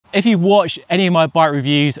If you've watched any of my bike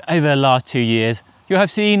reviews over the last 2 years, you'll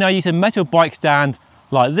have seen I use a metal bike stand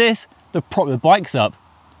like this to prop the bikes up.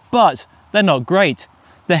 But they're not great.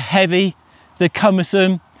 They're heavy, they're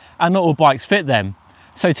cumbersome, and not all bikes fit them.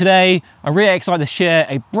 So today, I'm really excited to share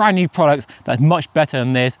a brand new product that's much better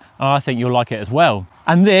than this, and I think you'll like it as well.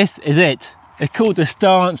 And this is it. It's called the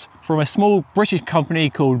Stance from a small British company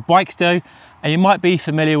called Bikestow, and you might be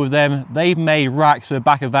familiar with them. They've made racks for the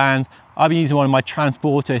back of vans. I've been using one in my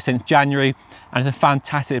transporter since January, and it's a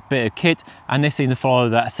fantastic bit of kit, and this seems to follow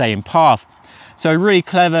that same path. So a really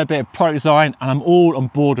clever bit of product design, and I'm all on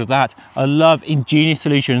board with that. I love ingenious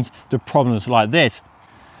solutions to problems like this.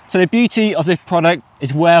 So the beauty of this product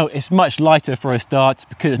is, well, it's much lighter for a start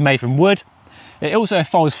because it's made from wood. It also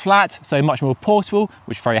folds flat, so much more portable,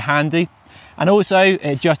 which is very handy. And also it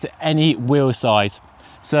adjusts to any wheel size.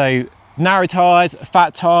 So narrow tyres,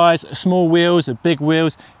 fat tyres, small wheels, big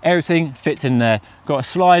wheels, everything fits in there. Got a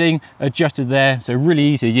sliding adjuster there, so really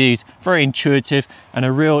easy to use, very intuitive, and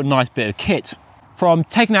a real nice bit of kit. From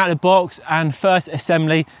taking out the box and first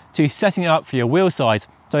assembly to setting it up for your wheel size.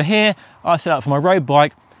 So here I set up for my road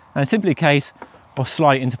bike, and simply a case of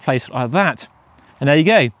slide it into place like that. And there you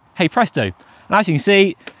go, hey presto. And as you can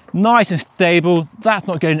see, nice and stable, that's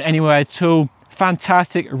not going anywhere at all.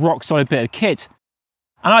 Fantastic, rock solid bit of kit.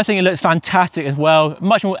 And I think it looks fantastic as well,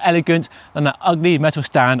 much more elegant than that ugly metal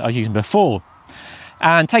stand I was using before.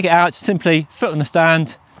 And take it out, simply foot on the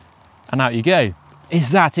stand, and out you go. It's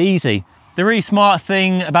that easy. The really smart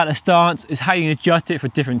thing about the Stance is how you can adjust it for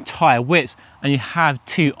different tyre widths, and you have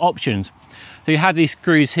two options. So you have these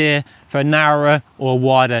screws here for a narrower or a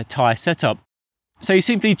wider tyre setup. So you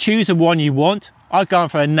simply choose the one you want. I've gone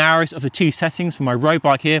for the narrowest of the two settings for my road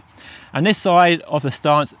bike here, and this side of the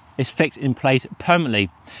Stance is fixed in place permanently.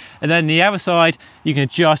 And then the other side you can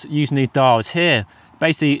adjust using these dials here.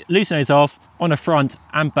 Basically loosen those off on the front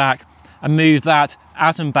and back and move that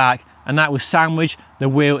out and back, and that will sandwich the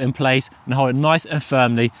wheel in place and hold it nice and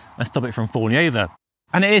firmly and stop it from falling over.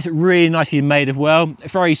 And it is really nicely made as well. A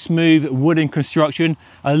very smooth wooden construction.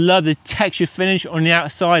 I love the texture finish on the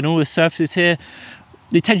outside and all the surfaces here.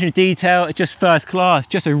 The attention to detail is just first class,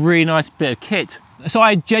 just a really nice bit of kit. So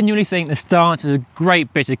I genuinely think the Stance is a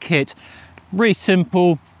great bit of kit. Really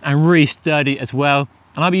simple and really sturdy as well.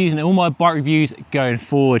 And I'll be using it in all my bike reviews going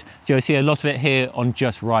forward. So you'll see a lot of it here on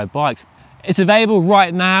Just Ride Bikes. It's available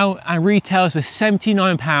right now and retails for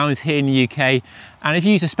 £79 here in the UK. And if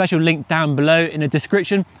you use a special link down below in the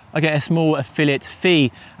description, I get a small affiliate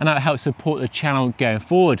fee, and that helps support the channel going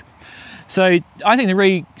forward. So I think the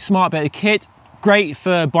really smart bit of kit, great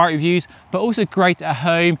for bike reviews, but also great at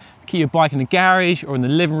home. Keep your bike in the garage or in the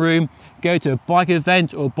living room, go to a bike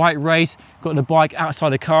event or a bike race, got the bike outside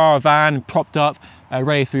the car or van propped up,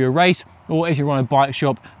 ready for your race. Or if you run a bike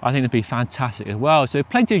shop, I think it'd be fantastic as well. So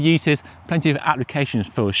plenty of uses, plenty of applications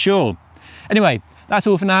for sure. Anyway, that's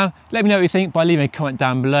all for now. Let me know what you think by leaving a comment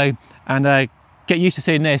down below, and get used to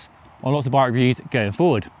seeing this on lots of bike reviews going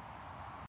forward.